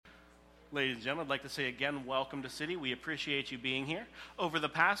Ladies and gentlemen, I'd like to say again, welcome to City. We appreciate you being here. Over the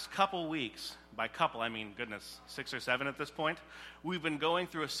past couple weeks, by couple, I mean, goodness, 6 or 7 at this point, we've been going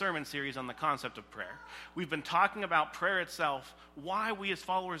through a sermon series on the concept of prayer. We've been talking about prayer itself, why we as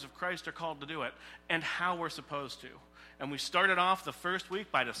followers of Christ are called to do it, and how we're supposed to. And we started off the first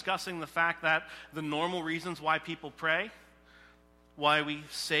week by discussing the fact that the normal reasons why people pray, why we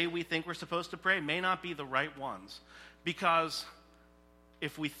say we think we're supposed to pray, may not be the right ones. Because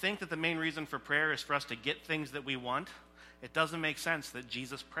if we think that the main reason for prayer is for us to get things that we want, it doesn't make sense that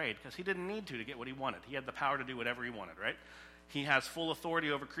Jesus prayed, because he didn't need to get what he wanted. He had the power to do whatever he wanted, right? He has full authority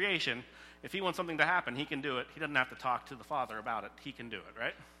over creation. If he wants something to happen, he can do it. He doesn't have to talk to the Father about it. He can do it,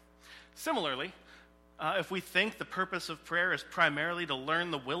 right? Similarly, if we think the purpose of prayer is primarily to learn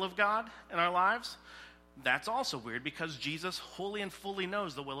the will of God in our lives, that's also weird, because Jesus wholly and fully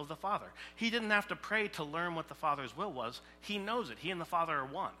knows the will of the Father. He didn't have to pray to learn what the Father's will was. He knows it. He and the Father are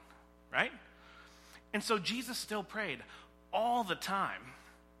one, right? And so Jesus still prayed all the time.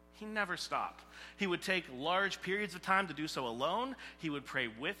 He never stopped. He would take large periods of time to do so alone. He would pray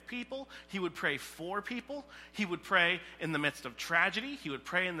with people. He would pray for people. He would pray in the midst of tragedy. He would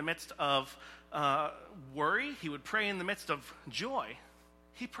pray in the midst of worry. He would pray in the midst of joy.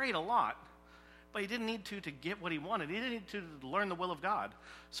 He prayed a lot. But he didn't need to get what he wanted. He didn't need to learn the will of God.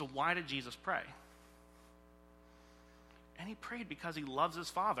 So why did Jesus pray? And he prayed because he loves his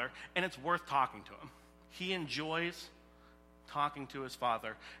Father, and it's worth talking to him. He enjoys talking to his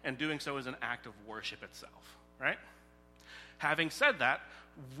Father, and doing so is an act of worship itself, right? Having said that,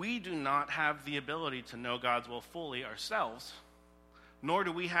 we do not have the ability to know God's will fully ourselves, nor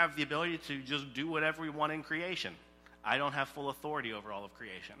do we have the ability to just do whatever we want in creation. I don't have full authority over all of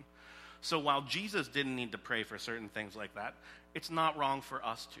creation. So while Jesus didn't need to pray for certain things like that, it's not wrong for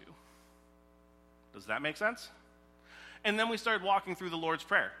us to. Does that make sense? And then we started walking through the Lord's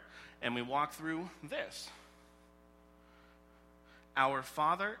Prayer, and we walked through this. Our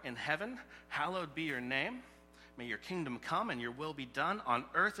Father in heaven, hallowed be your name. May your kingdom come and your will be done on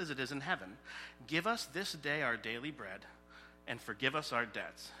earth as it is in heaven. Give us this day our daily bread, and forgive us our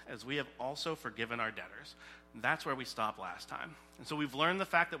debts, as we have also forgiven our debtors. That's where we stopped last time. And so we've learned the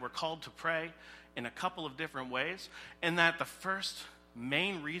fact that we're called to pray in a couple of different ways, and that the first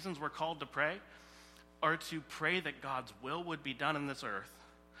main reasons we're called to pray are to pray that God's will would be done in this earth,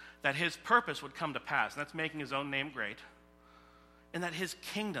 that his purpose would come to pass, and that's making his own name great, and that his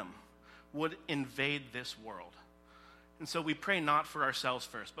kingdom would invade this world. And so we pray not for ourselves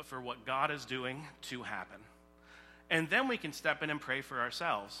first, but for what God is doing to happen. And then we can step in and pray for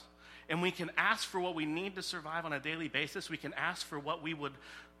ourselves. And we can ask for what we need to survive on a daily basis. We can ask for what we would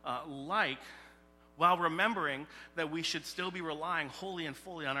like, while remembering that we should still be relying wholly and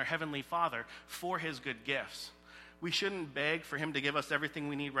fully on our Heavenly Father for his good gifts. We shouldn't beg for him to give us everything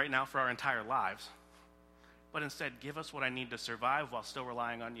we need right now for our entire lives, but instead give us what I need to survive while still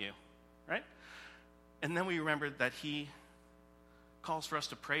relying on you, right? And then we remember that he calls for us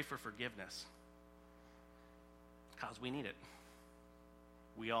to pray for forgiveness, because we need it.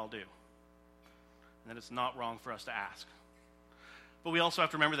 We all do. And that it's not wrong for us to ask. But we also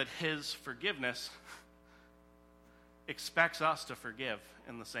have to remember that his forgiveness expects us to forgive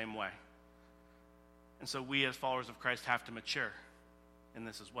in the same way. And so we as followers of Christ have to mature in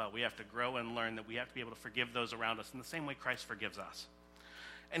this as well. We have to grow and learn that we have to be able to forgive those around us in the same way Christ forgives us.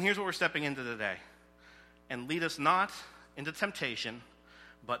 And here's what we're stepping into today. And lead us not into temptation,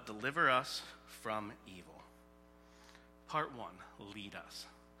 but deliver us from evil. Part 1, lead us.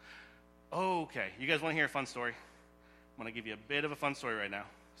 Okay, you guys want to hear a fun story? I'm going to give you a bit of a fun story right now,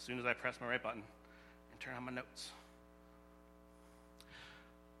 as soon as I press my right button and turn on my notes.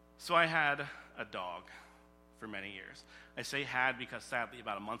 So I had a dog for many years. I say had because sadly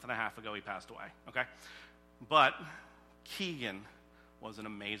about a month and a half ago he passed away, okay? But Keegan was an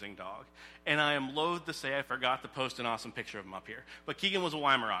amazing dog. And I am loath to say I forgot to post an awesome picture of him up here. But Keegan was a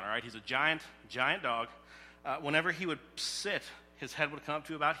Weimaraner, all right? He's a giant dog. Whenever he would sit, his head would come up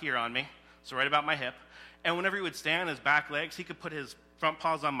to about here on me, so right about my hip. And whenever he would stand on his back legs, he could put his front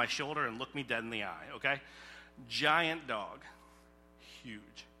paws on my shoulder and look me dead in the eye, okay? Giant dog. Huge.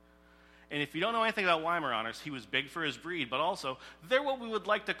 And if you don't know anything about Weimaraners, he was big for his breed, but also they're what we would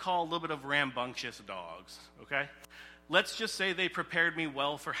like to call a little bit of rambunctious dogs, okay? Let's just say they prepared me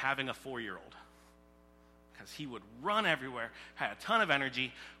well for having a 4-year-old. Because he would run everywhere, had a ton of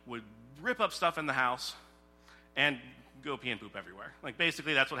energy, would rip up stuff in the house, and go pee and poop everywhere. Like,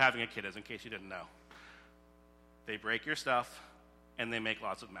 basically, that's what having a kid is, in case you didn't know. They break your stuff, and they make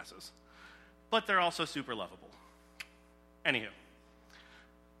lots of messes. But they're also super lovable. Anywho,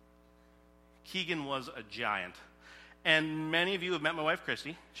 Keegan was a giant, And many of you have met my wife,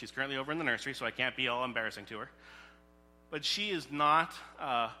 Christy. She's currently over in the nursery, so I can't be all embarrassing to her. But she is not,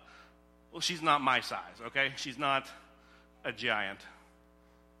 she's not my size, okay? She's not a giant.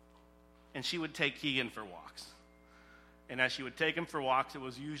 And she would take Keegan for walks. And as she would take him for walks, it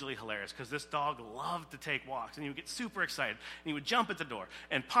was usually hilarious because this dog loved to take walks. And he would get super excited. And he would jump at the door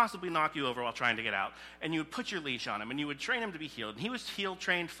and possibly knock you over while trying to get out. And you would put your leash on him and you would train him to be heeled. And he was heel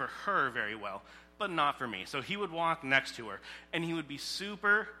trained for her very well, but not for me. So he would walk next to her. And he would be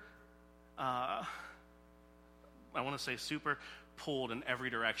super, super pulled in every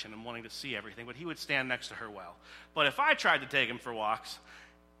direction and wanting to see everything. But he would stand next to her well. But if I tried to take him for walks,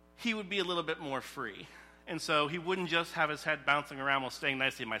 he would be a little bit more free. And so he wouldn't just have his head bouncing around while staying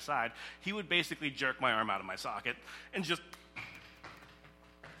nicely at my side. He would basically jerk my arm out of my socket and just,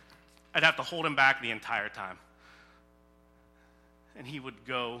 I'd have to hold him back the entire time. And he would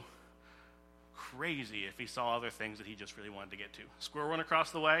go crazy if he saw other things that he just really wanted to get to. Squirrel run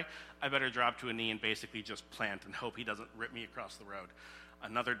across the way, I better drop to a knee and basically just plant and hope he doesn't rip me across the road.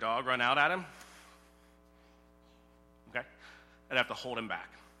 Another dog run out at him, okay, I'd have to hold him back.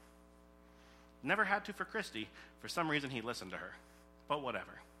 Never had to for Christy. For some reason, he listened to her. But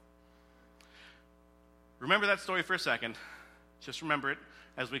whatever. Remember that story for a second. Just remember it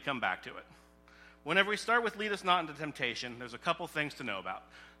as we come back to it. Whenever we start with lead us not into temptation, there's a couple things to know about.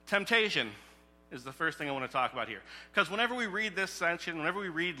 Temptation is the first thing I want to talk about here. Because whenever we read this section, whenever we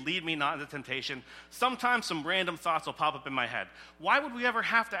read lead me not into temptation, sometimes some random thoughts will pop up in my head. Why would we ever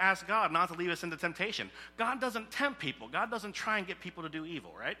have to ask God not to lead us into temptation? God doesn't tempt people. God doesn't try and get people to do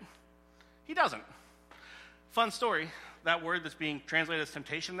evil, right? He doesn't. Fun story, that word that's being translated as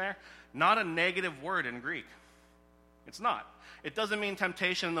temptation there, not a negative word in Greek. It's not. It doesn't mean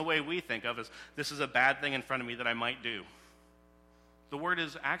temptation in the way we think of as this is a bad thing in front of me that I might do. The word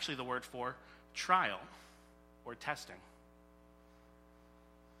is actually the word for trial or testing.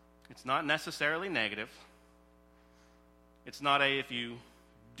 It's not necessarily negative. It's not a if you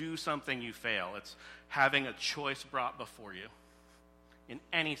do something you fail. It's having a choice brought before you in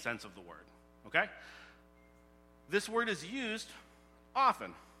any sense of the word. Okay? This word is used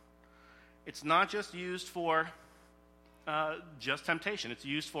often. It's not just used for just temptation. It's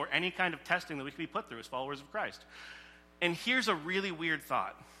used for any kind of testing that we can be put through as followers of Christ. And here's a really weird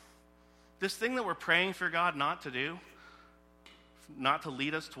thought. This thing that we're praying for God not to do, not to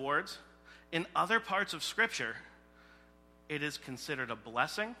lead us towards, in other parts of Scripture, it is considered a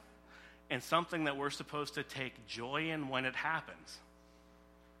blessing and something that we're supposed to take joy in when it happens.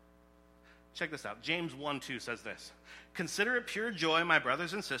 Check this out. James 1:2 says this. Consider it pure joy, my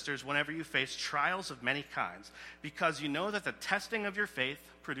brothers and sisters, whenever you face trials of many kinds, because you know that the testing of your faith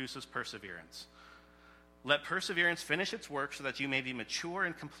produces perseverance. Let perseverance finish its work so that you may be mature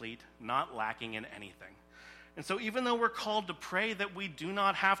and complete, not lacking in anything. And so even though we're called to pray that we do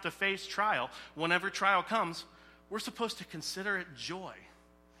not have to face trial, whenever trial comes, we're supposed to consider it joy.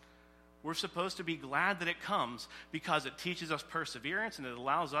 We're supposed to be glad that it comes because it teaches us perseverance and it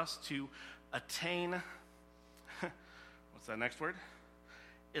allows us to attain, what's that next word?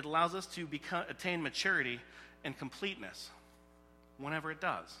 It allows us to attain maturity and completeness whenever it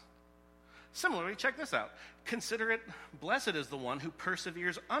does. Similarly, check this out. Consider it blessed is the one who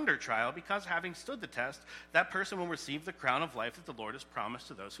perseveres under trial, because having stood the test, that person will receive the crown of life that the Lord has promised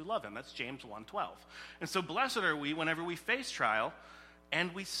to those who love him. That's James 1:12. And so blessed are we whenever we face trial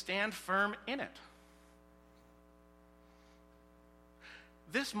and we stand firm in it.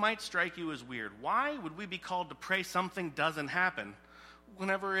 This might strike you as weird. Why would we be called to pray something doesn't happen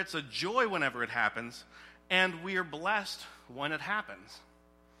whenever it's a joy whenever it happens and we are blessed when it happens?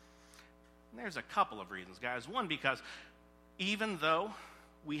 And there's a couple of reasons, guys. One, because even though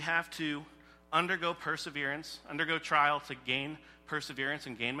we have to undergo perseverance, undergo trial to gain perseverance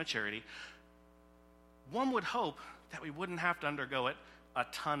and gain maturity, one would hope that we wouldn't have to undergo it a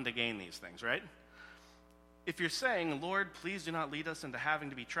ton to gain these things, right? If you're saying, Lord, please do not lead us into having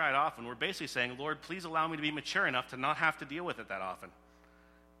to be tried often, we're basically saying, Lord, please allow me to be mature enough to not have to deal with it that often.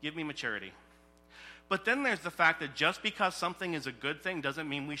 Give me maturity. But then there's the fact that just because something is a good thing doesn't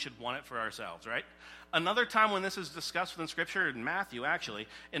mean we should want it for ourselves, right? Another time when this is discussed within Scripture, in Matthew actually,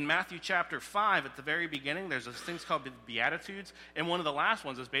 in Matthew chapter 5, at the very beginning, there's this thing called the Beatitudes, and one of the last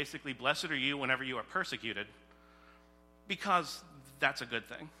ones is basically, blessed are you whenever you are persecuted, because that's a good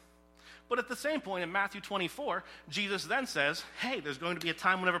thing. But at the same point in Matthew 24, Jesus then says, hey, there's going to be a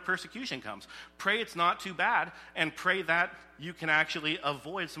time whenever persecution comes. Pray it's not too bad, and pray that you can actually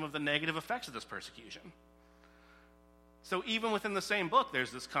avoid some of the negative effects of this persecution. So even within the same book,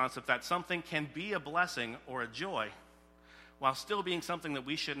 there's this concept that something can be a blessing or a joy while still being something that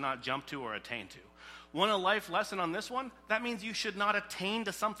we should not jump to or attain to. Want a life lesson on this one? That means you should not attain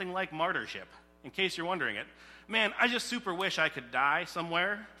to something like martyrship, in case you're wondering it. Man, I just super wish I could die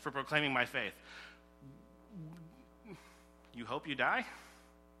somewhere for proclaiming my faith. You hope you die?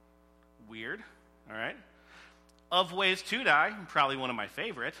 Weird, all right? Of ways to die, probably one of my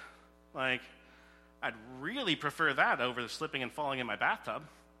favorite. Like, I'd really prefer that over slipping and falling in my bathtub.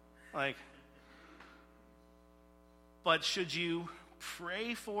 But should you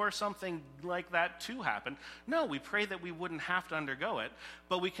pray for something like that to happen? No, we pray that we wouldn't have to undergo it.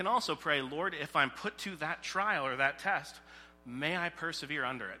 But we can also pray, Lord, if I'm put to that trial or that test, may I persevere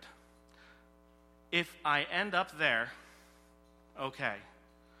under it. If I end up there, okay.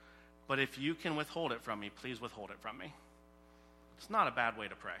 But if you can withhold it from me, please withhold it from me. It's not a bad way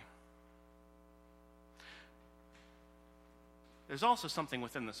to pray. There's also something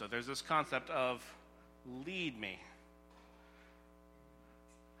within this, though. There's this concept of lead me.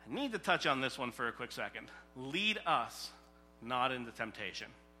 I need to touch on this one for a quick second. Lead us not into temptation.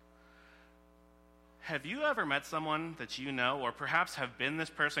 Have you ever met someone that you know, or perhaps have been this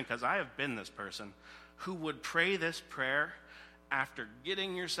person, because I have been this person, who would pray this prayer after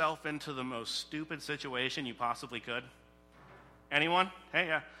getting yourself into the most stupid situation you possibly could? Anyone? Hey,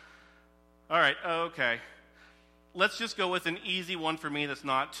 yeah. All right, okay. Let's just go with an easy one for me that's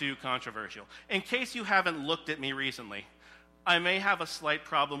not too controversial. In case you haven't looked at me recently, I may have a slight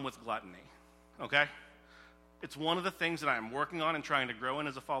problem with gluttony, okay? It's one of the things that I'm working on and trying to grow in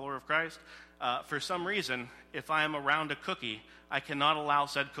as a follower of Christ. For some reason, if I am around a cookie, I cannot allow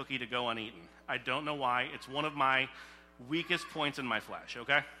said cookie to go uneaten. I don't know why. It's one of my weakest points in my flesh,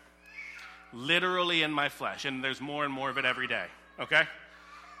 okay? Literally in my flesh, and there's more and more of it every day, okay?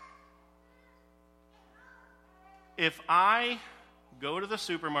 If I go to the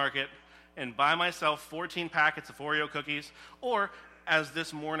supermarket and buy myself 14 packets of Oreo cookies, or, as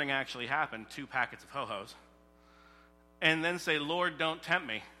this morning actually happened, 2 packets of Ho-Hos, and then say, Lord, don't tempt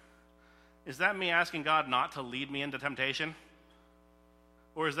me, is that me asking God not to lead me into temptation?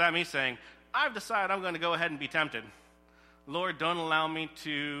 Or is that me saying, I've decided I'm going to go ahead and be tempted. Lord, don't allow me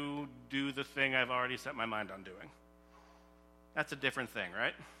to do the thing I've already set my mind on doing. That's a different thing,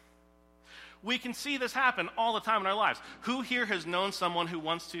 right? We can see this happen all the time in our lives. Who here has known someone who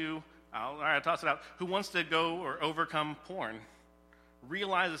wants to, all right, toss it out, who wants to go or overcome porn,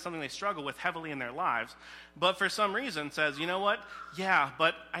 realizes something they struggle with heavily in their lives, but for some reason says, you know what? Yeah,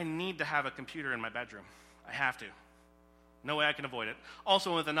 but I need to have a computer in my bedroom. I have to. No way I can avoid it.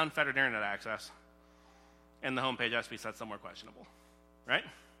 Also with an unfettered internet access. And the homepage has to be set somewhere questionable. Right?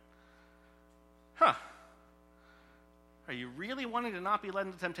 Huh. Are you really wanting to not be led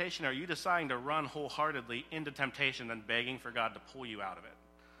into temptation, or are you deciding to run wholeheartedly into temptation and begging for God to pull you out of it?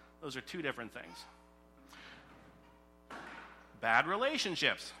 Those are two different things. Bad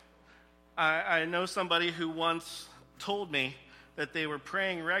relationships. I know somebody who once told me that they were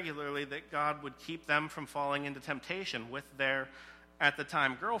praying regularly that God would keep them from falling into temptation with their, at the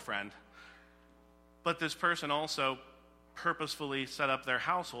time, girlfriend. But this person also purposefully set up their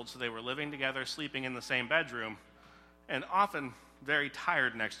household so they were living together, sleeping in the same bedroom, and often very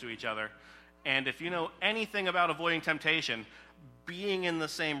tired next to each other. And if you know anything about avoiding temptation, being in the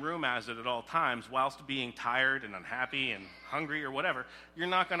same room as it at all times, whilst being tired and unhappy and hungry or whatever, you're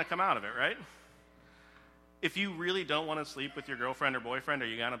not going to come out of it, right? If you really don't want to sleep with your girlfriend or boyfriend, are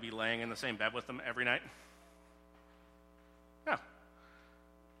you going to be laying in the same bed with them every night? No.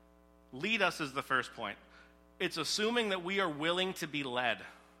 Lead us is the first point. It's assuming that we are willing to be led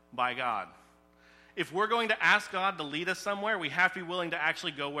by God. If we're going to ask God to lead us somewhere, we have to be willing to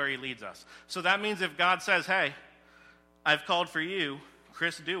actually go where he leads us. So that means if God says, hey, I've called for you,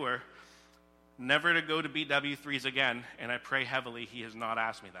 Chris Dewar, never to go to BW3s again, and I pray heavily he has not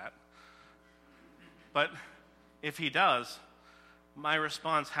asked me that. But if he does, my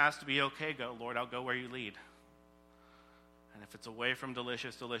response has to be, okay, go, Lord, I'll go where you lead. And if it's away from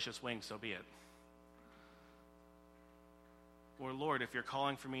delicious, delicious wings, so be it. Or, Lord, if you're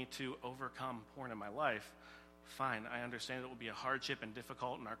calling for me to overcome porn in my life, fine, I understand it will be a hardship and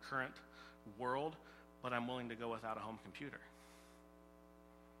difficult in our current world, but I'm willing to go without a home computer.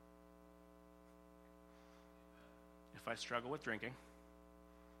 If I struggle with drinking,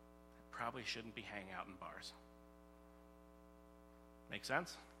 I probably shouldn't be hanging out in bars. Make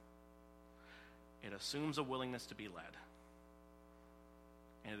sense? It assumes a willingness to be led.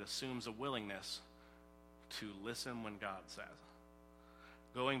 And it assumes a willingness to listen when God says.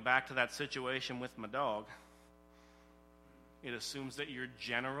 Going back to that situation with my dog, it assumes that your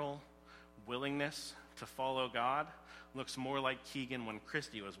general willingness to follow God looks more like Keegan when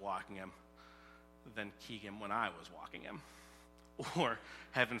Christy was walking him than Keegan when I was walking him. or,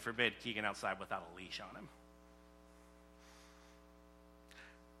 heaven forbid, Keegan outside without a leash on him.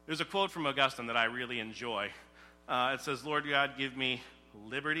 There's a quote from Augustine that I really enjoy. It says, "Lord God, give me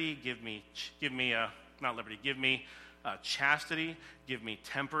liberty, give me chastity, give me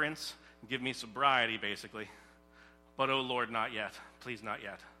temperance, give me sobriety," basically. "But, oh Lord, not yet. Please, not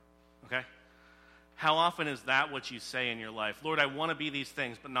yet." Okay? How often is that what you say in your life? Lord, I want to be these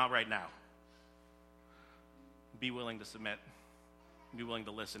things, but not right now. Be willing to submit. Be willing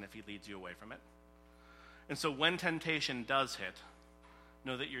to listen if he leads you away from it. And so when temptation does hit,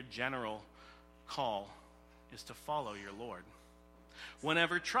 know that your general call is to follow your Lord.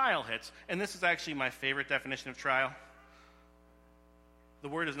 Whenever trial hits, and this is actually my favorite definition of trial, the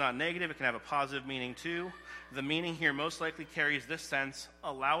word is not negative, it can have a positive meaning too. The meaning here most likely carries this sense: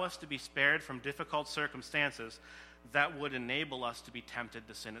 allow us to be spared from difficult circumstances that would enable us to be tempted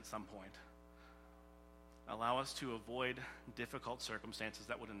to sin at some point. Allow us to avoid difficult circumstances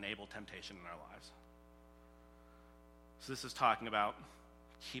that would enable temptation in our lives. So this is talking about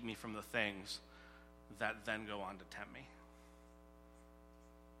keep me from the things that then go on to tempt me.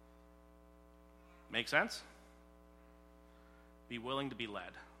 Make sense? Be willing to be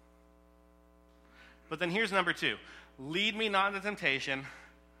led. But then here's number 2. Lead me not into temptation,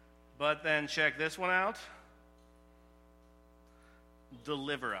 but then check this one out.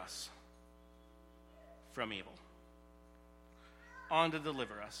 Deliver us from evil. On to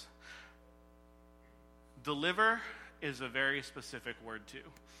deliver us. Deliver is a very specific word too.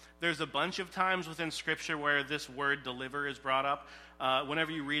 There's a bunch of times within Scripture where this word deliver is brought up.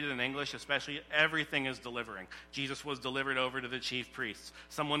 Whenever you read it in English, especially, everything is delivering. Jesus was delivered over to the chief priests.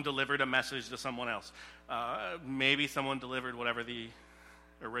 Someone delivered a message to someone else. Maybe someone delivered whatever the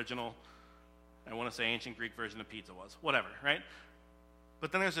original, I want to say ancient Greek version of pizza was. Whatever, right?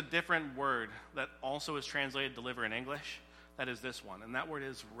 But then there's a different word that also is translated deliver in English. That is this one, and that word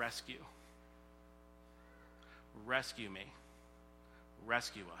is rescue. Rescue me.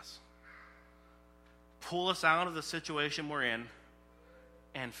 Rescue us. Pull us out of the situation we're in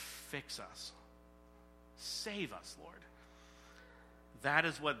and fix us. Save us, Lord. That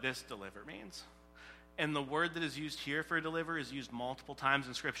is what this deliver means. And the word that is used here for deliver is used multiple times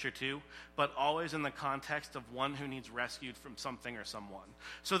in Scripture too, but always in the context of one who needs rescued from something or someone.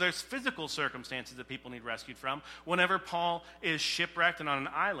 So there's physical circumstances that people need rescued from. Whenever Paul is shipwrecked and on an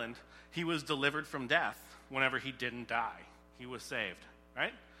island, he was delivered from death. Whenever he didn't die, he was saved,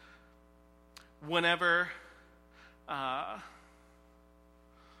 right? Whenever Paul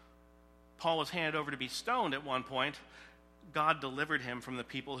was handed over to be stoned at one point, God delivered him from the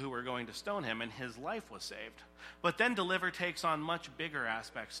people who were going to stone him, and his life was saved. But then deliver takes on much bigger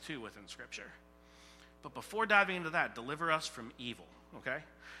aspects too within Scripture. But before diving into that, deliver us from evil, okay?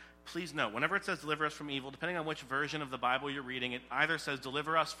 Please note, whenever it says deliver us from evil, depending on which version of the Bible you're reading, it either says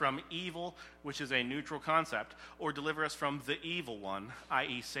deliver us from evil, which is a neutral concept, or deliver us from the evil one,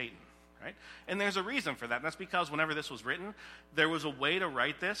 i.e. Satan, right? And there's a reason for that, and that's because whenever this was written, there was a way to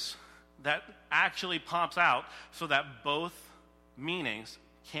write this that actually pops out so that both meanings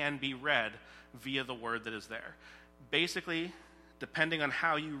can be read via the word that is there. Basically, depending on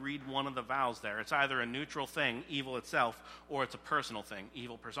how you read one of the vowels there, it's either a neutral thing, evil itself, or it's a personal thing,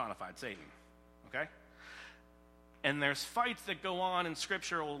 evil personified, Satan. Okay? And there's fights that go on in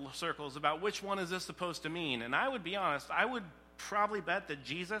scriptural circles about which one is this supposed to mean. And I would be honest, I would probably bet that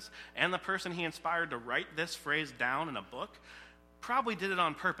Jesus and the person he inspired to write this phrase down in a book probably did it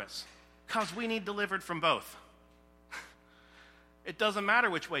on purpose, because we need delivered from both. It doesn't matter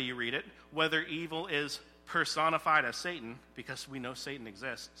which way you read it, whether evil is personified as Satan, because we know Satan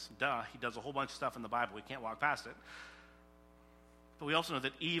exists. Duh, he does a whole bunch of stuff in the Bible. We can't walk past it. But we also know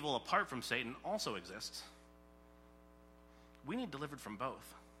that evil apart from Satan also exists. We need delivered from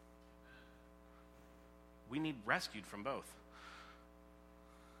both. We need rescued from both.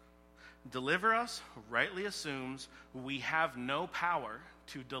 Deliver us rightly assumes we have no power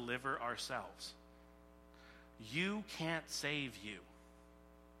to deliver ourselves. You can't save you.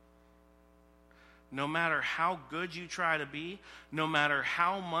 No matter how good you try to be, no matter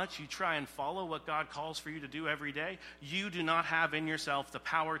how much you try and follow what God calls for you to do every day, you do not have in yourself the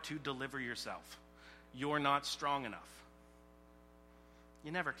power to deliver yourself. You're not strong enough.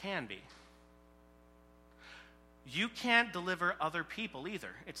 You never can be. You can't deliver other people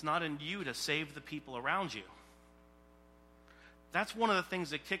either. It's not in you to save the people around you. That's one of the things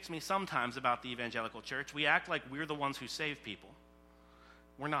that kicks me sometimes about the evangelical church. We act like we're the ones who save people.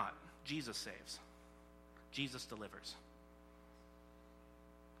 We're not. Jesus saves. Jesus delivers.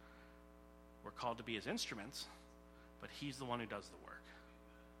 We're called to be his instruments, but he's the one who does the work.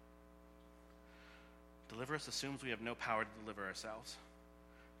 Deliver us assumes we have no power to deliver ourselves.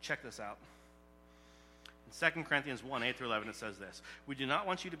 Check this out. In 2 Corinthians 1, 8 through 11, it says this: "We do not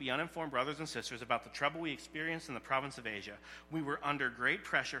want you to be uninformed, brothers and sisters, about the trouble we experienced in the province of Asia. We were under great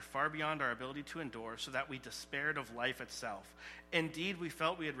pressure, far beyond our ability to endure, so that we despaired of life itself. Indeed, we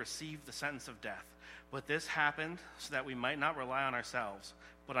felt we had received the sentence of death. But this happened so that we might not rely on ourselves,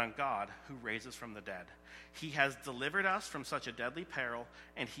 but on God, who raises from the dead. He has delivered us from such a deadly peril,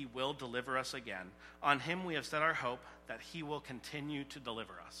 and he will deliver us again. On him we have set our hope that he will continue to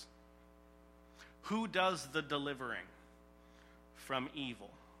deliver us." Who does the delivering from evil,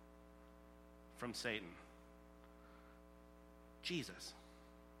 from Satan? Jesus.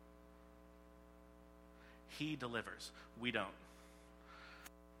 He delivers. We don't.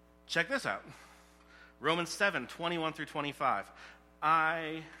 Check this out. Romans 7, 21 through 25.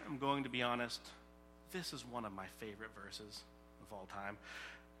 I am going to be honest, this is one of my favorite verses of all time.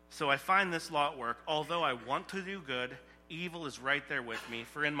 "So I find this law at work. Although I want to do good, evil is right there with me.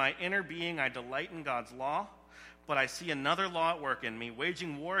 For in my inner being I delight in God's law, but I see another law at work in me,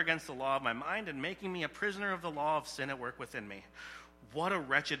 waging war against the law of my mind and making me a prisoner of the law of sin at work within me. What a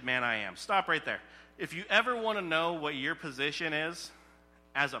wretched man I am." Stop right there. If you ever want to know what your position is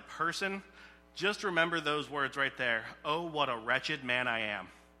as a person, just remember those words right there. Oh, what a wretched man I am.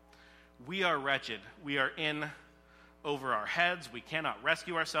 We are wretched. We are in over our heads. We cannot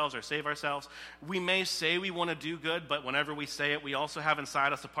rescue ourselves or save ourselves. We may say we want to do good, but whenever we say it, we also have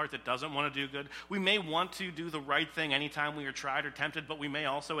inside us a part that doesn't want to do good. We may want to do the right thing anytime we are tried or tempted, but we may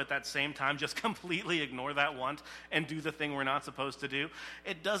also at that same time just completely ignore that want and do the thing we're not supposed to do.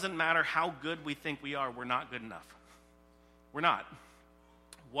 It doesn't matter how good we think we are. We're not good enough. We're not.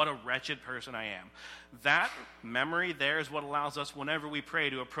 What a wretched person I am. That memory there is what allows us, whenever we pray,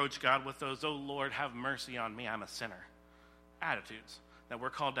 to approach God with those, "Oh Lord, have mercy on me, I'm a sinner," attitudes that we're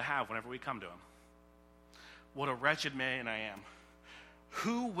called to have whenever we come to him. What a wretched man I am.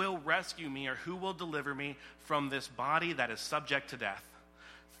 Who will rescue me, or who will deliver me from this body that is subject to death?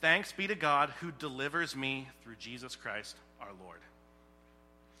 Thanks be to God who delivers me through Jesus Christ our Lord.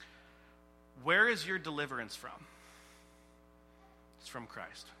 Where is your deliverance from? It's from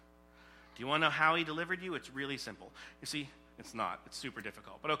Christ. Do you want to know how he delivered you? It's really simple. You see, it's not. It's super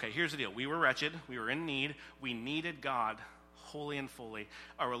difficult. But okay, here's the deal. We were wretched. We were in need. We needed God wholly and fully.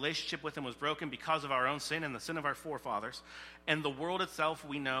 Our relationship with him was broken because of our own sin and the sin of our forefathers. And the world itself,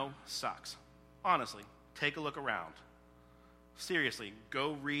 we know, sucks. Honestly, take a look around. Seriously,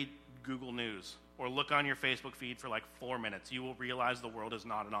 go read Google News or look on your Facebook feed for like 4 minutes. You will realize the world is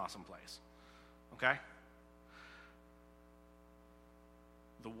not an awesome place. Okay?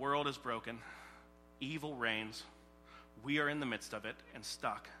 The world is broken. Evil reigns. We are in the midst of it and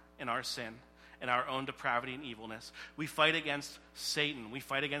stuck in our sin and our own depravity and evilness. We fight against Satan. We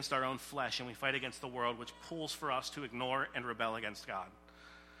fight against our own flesh, and we fight against the world, which pulls for us to ignore and rebel against God.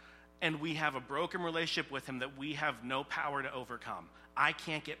 And we have a broken relationship with him that we have no power to overcome. I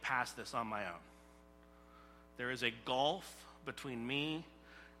can't get past this on my own. There is a gulf between me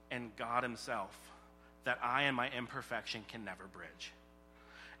and God himself that I and my imperfection can never bridge.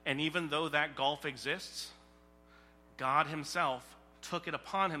 And even though that gulf exists, God himself took it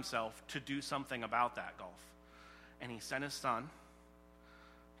upon himself to do something about that gulf. And he sent his son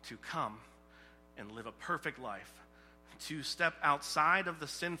to come and live a perfect life, to step outside of the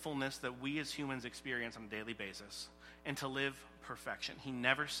sinfulness that we as humans experience on a daily basis, and to live perfection. He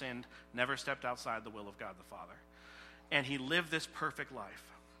never sinned, never stepped outside the will of God the Father. And he lived this perfect life.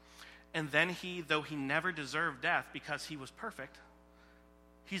 And then he, though he never deserved death because he was perfect,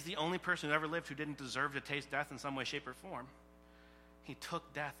 he's the only person who ever lived who didn't deserve to taste death in some way, shape, or form. He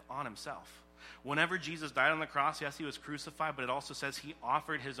took death on himself. Whenever Jesus died on the cross, yes, he was crucified, but it also says he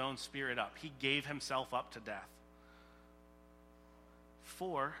offered his own spirit up. He gave himself up to death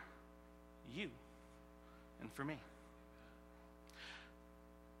for you and for me.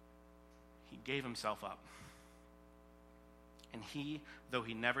 He gave himself up. And he, though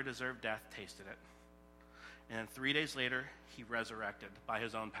he never deserved death, tasted it. And then 3 days later, he resurrected by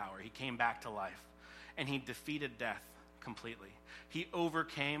his own power. He came back to life. And he defeated death completely. He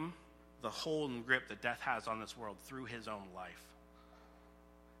overcame the hold and grip that death has on this world through his own life.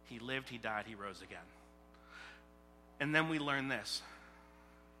 He lived, he died, he rose again. And then we learn this,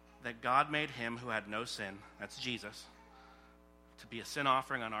 that God made him who had no sin, that's Jesus, to be a sin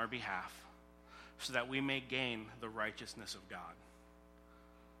offering on our behalf, so that we may gain the righteousness of God.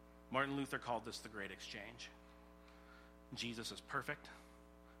 Martin Luther called this the great exchange. Jesus is perfect,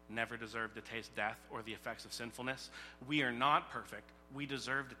 never deserved to taste death or the effects of sinfulness. We are not perfect. We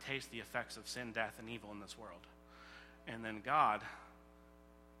deserve to taste the effects of sin, death, and evil in this world. And then God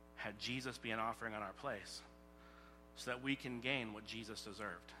had Jesus be an offering on our place so that we can gain what Jesus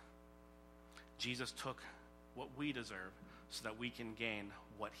deserved. Jesus took what we deserve so that we can gain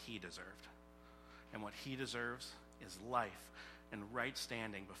what he deserved. And what he deserves is life and right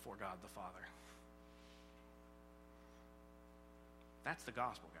standing before God the Father. That's the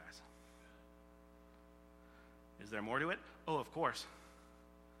gospel, guys. Is there more to it? Oh, of course.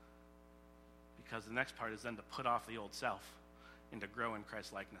 Because the next part is then to put off the old self and to grow in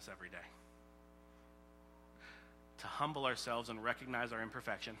Christ's likeness every day. To humble ourselves and recognize our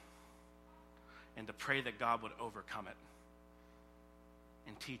imperfection, and to pray that God would overcome it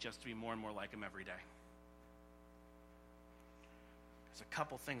and teach us to be more and more like him every day. There's a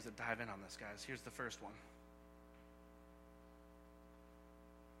couple things that dive in on this, guys. Here's the first one.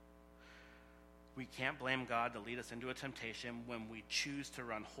 We can't blame God to lead us into a temptation when we choose to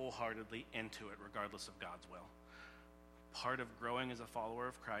run wholeheartedly into it, regardless of God's will. Part of growing as a follower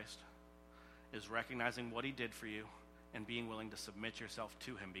of Christ is recognizing what he did for you and being willing to submit yourself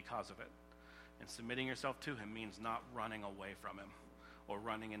to him because of it. And submitting yourself to him means not running away from him or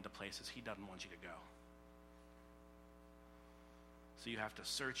running into places he doesn't want you to go. So you have to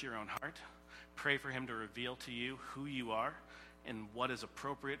search your own heart, pray for him to reveal to you who you are and what is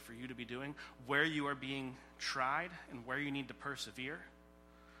appropriate for you to be doing, where you are being tried and where you need to persevere,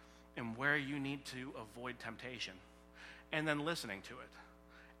 and where you need to avoid temptation, and then listening to it.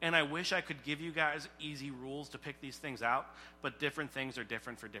 And I wish I could give you guys easy rules to pick these things out, but different things are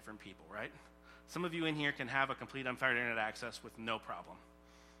different for different people, right? Some of you in here can have a complete unfettered internet access with no problem.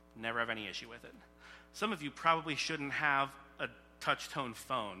 Never have any issue with it. Some of you probably shouldn't have a touch-tone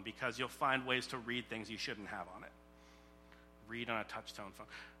phone because you'll find ways to read things you shouldn't have on it. Read on a touch-tone phone.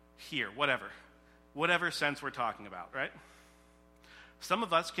 Here, whatever sense we're talking about, right? Some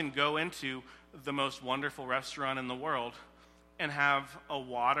of us can go into the most wonderful restaurant in the world and have a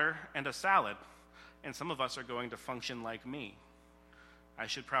water and a salad. And some of us are going to function like me. I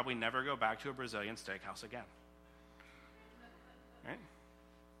should probably never go back to a Brazilian steakhouse again. Right?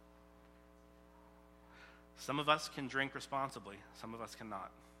 Some of us can drink responsibly. Some of us cannot.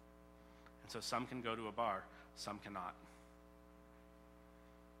 And so some can go to a bar. Some cannot.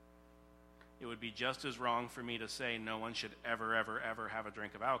 It would be just as wrong for me to say no one should ever, ever, ever have a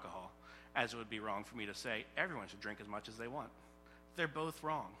drink of alcohol as it would be wrong for me to say everyone should drink as much as they want. They're both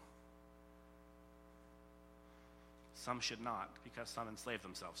wrong. Some should not, because some enslave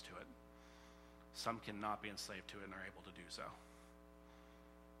themselves to it. Some cannot be enslaved to it and are able to do so.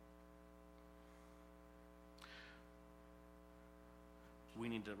 We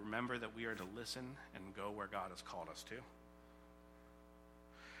need to remember that we are to listen and go where God has called us to.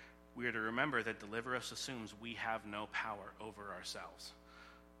 We are to remember that deliver us assumes we have no power over ourselves.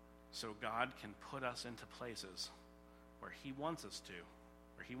 So God can put us into places where he wants us to,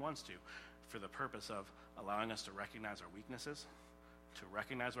 where he wants to, for the purpose of allowing us to recognize our weaknesses, to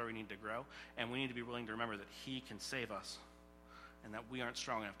recognize where we need to grow, and we need to be willing to remember that he can save us and that we aren't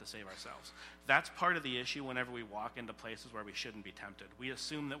strong enough to save ourselves. That's part of the issue whenever we walk into places where we shouldn't be tempted. We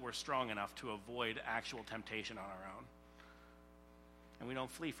assume that we're strong enough to avoid actual temptation on our own. And we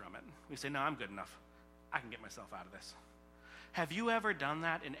don't flee from it. We say, no, I'm good enough. I can get myself out of this. Have you ever done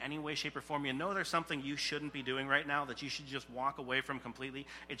that in any way, shape, or form? You know there's something you shouldn't be doing right now that you should just walk away from completely.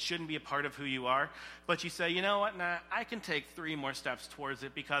 It shouldn't be a part of who you are. But you say, you know what, nah, I can take 3 more steps towards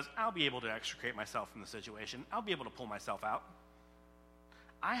it because I'll be able to extricate myself from the situation. I'll be able to pull myself out.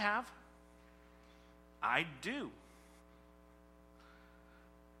 I have. I do.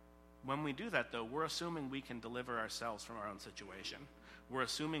 When we do that, though, we're assuming we can deliver ourselves from our own situation. We're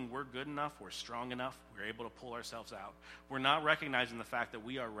assuming we're good enough, we're strong enough, we're able to pull ourselves out. We're not recognizing the fact that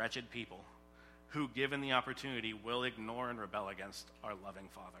we are wretched people who, given the opportunity, will ignore and rebel against our loving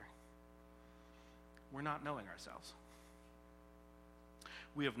Father. We're not knowing ourselves.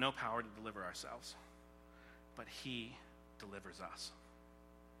 We have no power to deliver ourselves, but he delivers us.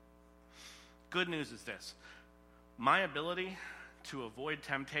 Good news is this: my ability to avoid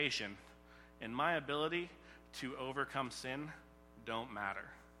temptation and my ability to overcome sin don't matter,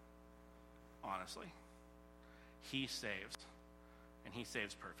 honestly. He saves, and he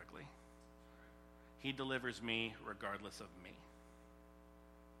saves perfectly. He delivers me regardless of me.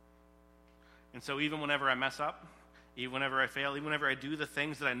 And so even whenever I mess up, even whenever I fail, even whenever I do the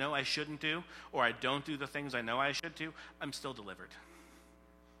things that I know I shouldn't do, or I don't do the things I know I should do, I'm still delivered.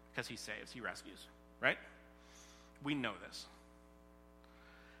 Because he saves, he rescues, right? We know this.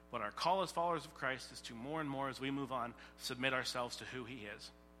 But our call as followers of Christ is to more and more, as we move on, submit ourselves to who he is.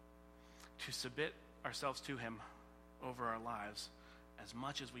 To submit ourselves to him over our lives as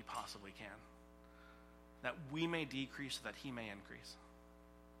much as we possibly can. That we may decrease so that he may increase.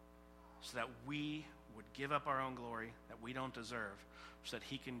 so that we would give up our own glory that we don't deserve, so that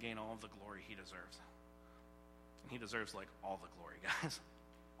he can gain all of the glory he deserves. And he deserves like all the glory, guys.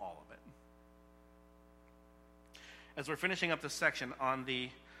 All of it. As we're finishing up this section on the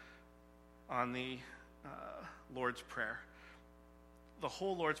Lord's Prayer, the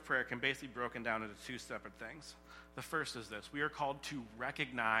whole Lord's Prayer can basically be broken down into two separate things. The first is this: we are called to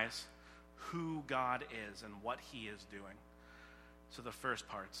recognize who God is and what he is doing. So the first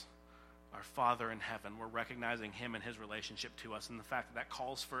part's our Father in heaven. We're recognizing him and his relationship to us, and the fact that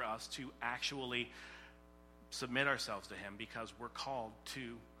calls for us to actually submit ourselves to him, because we're called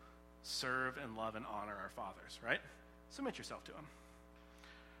to serve and love and honor our fathers, right? Submit yourself to him.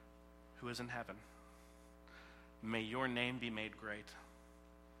 Who is in heaven, may your name be made great.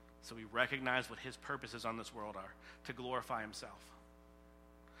 So we recognize what his purposes on this world are, to glorify himself.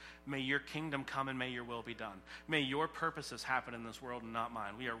 May your kingdom come and may your will be done. May your purposes happen in this world and not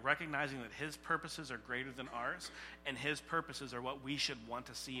mine. We are recognizing that his purposes are greater than ours, and his purposes are what we should want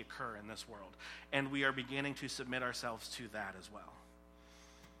to see occur in this world. And we are beginning to submit ourselves to that as well.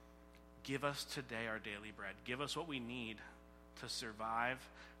 Give us today our daily bread. Give us what we need to survive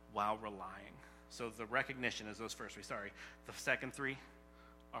while relying. So the recognition is those first three. The second three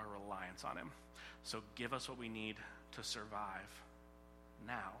are reliance on him. So give us what we need to survive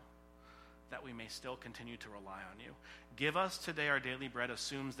now, that we may still continue to rely on you. Give us today our daily bread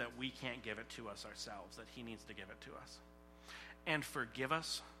assumes that we can't give it to us ourselves, that he needs to give it to us. And forgive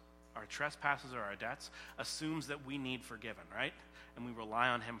us our trespasses or our debts assumes that we need forgiven, right? And we rely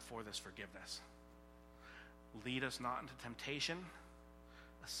on him for this forgiveness. Lead us not into temptation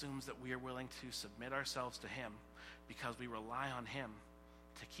assumes that we are willing to submit ourselves to him because we rely on him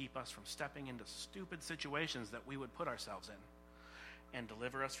to keep us from stepping into stupid situations that we would put ourselves in. And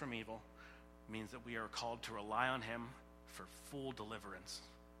deliver us from evil means that we are called to rely on him for full deliverance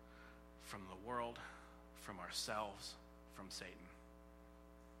from the world, from ourselves, from Satan.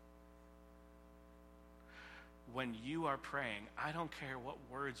 When you are praying, I don't care what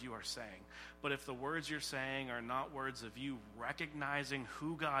words you are saying, but if the words you're saying are not words of you recognizing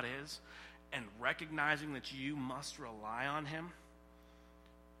who God is and recognizing that you must rely on him,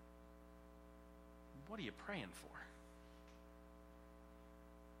 what are you praying for?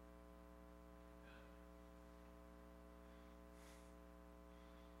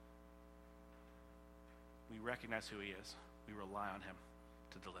 We recognize who he is. We rely on him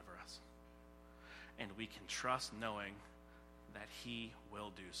to deliver us. And we can trust knowing that he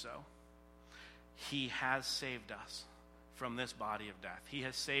will do so. He has saved us from this body of death. He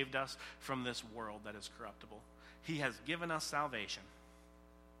has saved us from this world that is corruptible. He has given us salvation.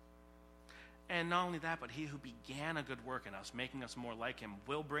 And not only that, but he who began a good work in us, making us more like him,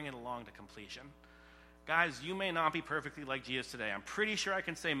 will bring it along to completion. Guys, you may not be perfectly like Jesus today. I'm pretty sure I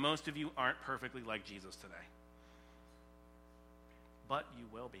can say most of you aren't perfectly like Jesus today. But you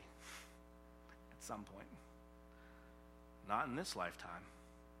will be at some point. Not in this lifetime,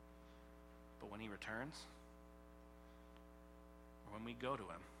 but when he returns, or when we go to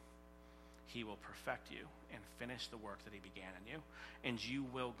him, he will perfect you and finish the work that he began in you, and you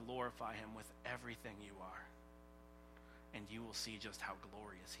will glorify him with everything you are, and you will see just how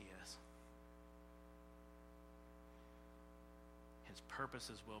glorious he is. His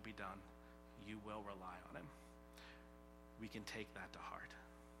purposes will be done. You will rely on him. We can take that to heart.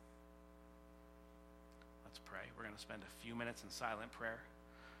 Let's pray. We're going to spend a few minutes in silent prayer,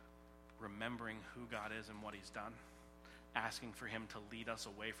 remembering who God is and what he's done, asking for him to lead us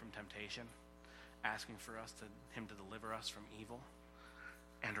away from temptation, asking for him to deliver us from evil,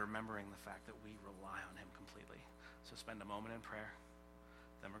 and remembering the fact that we rely on him completely. So spend a moment in prayer,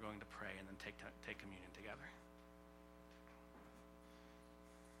 then we're going to pray and then take communion together.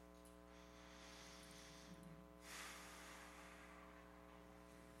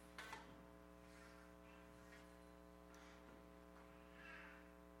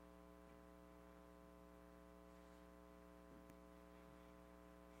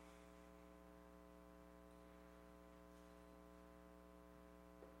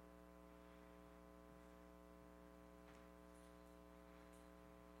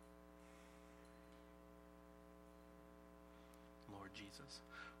 Lord Jesus,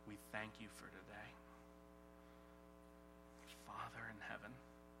 we thank you for today. Father in heaven,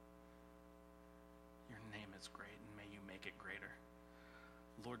 your name is great, and may you make it greater.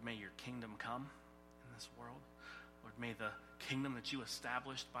 Lord, may your kingdom come in this world. Lord, may the kingdom that you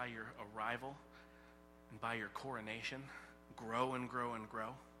established by your arrival and by your coronation grow and grow and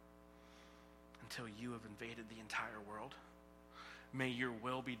grow until you have invaded the entire world. May your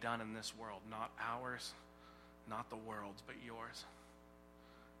will be done in this world, not ours, not the world's, but yours.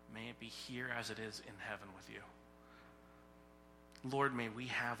 may it be here as it is in heaven with you. Lord, may we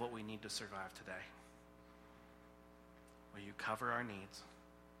have what we need to survive today. Will you cover our needs?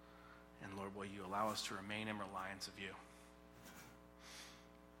 And Lord, will you allow us to remain in reliance of you?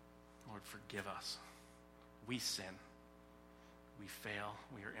 Lord, forgive us. We sin. We fail.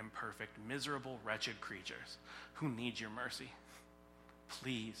 We are imperfect, miserable, wretched creatures who need your mercy.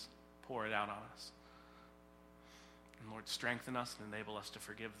 Please pour it out on us. And Lord, strengthen us and enable us to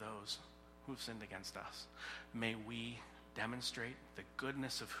forgive those who've sinned against us. May we demonstrate the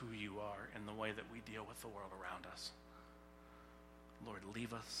goodness of who you are in the way that we deal with the world around us. Lord,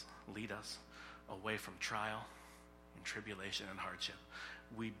 lead us away from trial and tribulation and hardship.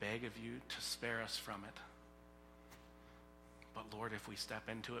 We beg of you to spare us from it. But Lord, if we step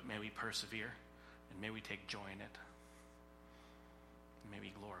into it, may we persevere and may we take joy in it. And may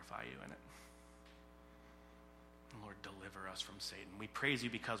we glorify you in it. And Lord, deliver us from Satan. We praise you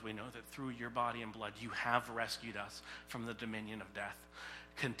because we know that through your body and blood, you have rescued us from the dominion of death.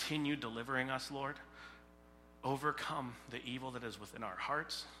 Continue delivering us, Lord. Overcome the evil that is within our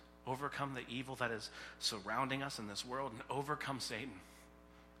hearts. Overcome the evil that is surrounding us in this world. And overcome Satan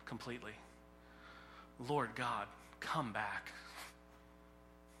completely. Lord God, come back.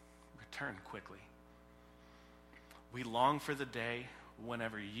 Return quickly. We long for the day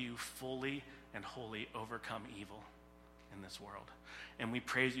whenever you fully and wholly overcome evil in this world. And we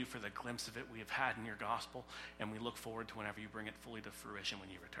praise you for the glimpse of it we have had in your gospel, and we look forward to whenever you bring it fully to fruition when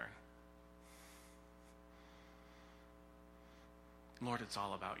you return. Lord, it's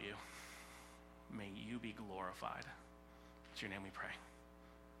all about you. May you be glorified. It's your name we pray.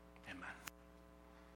 Amen.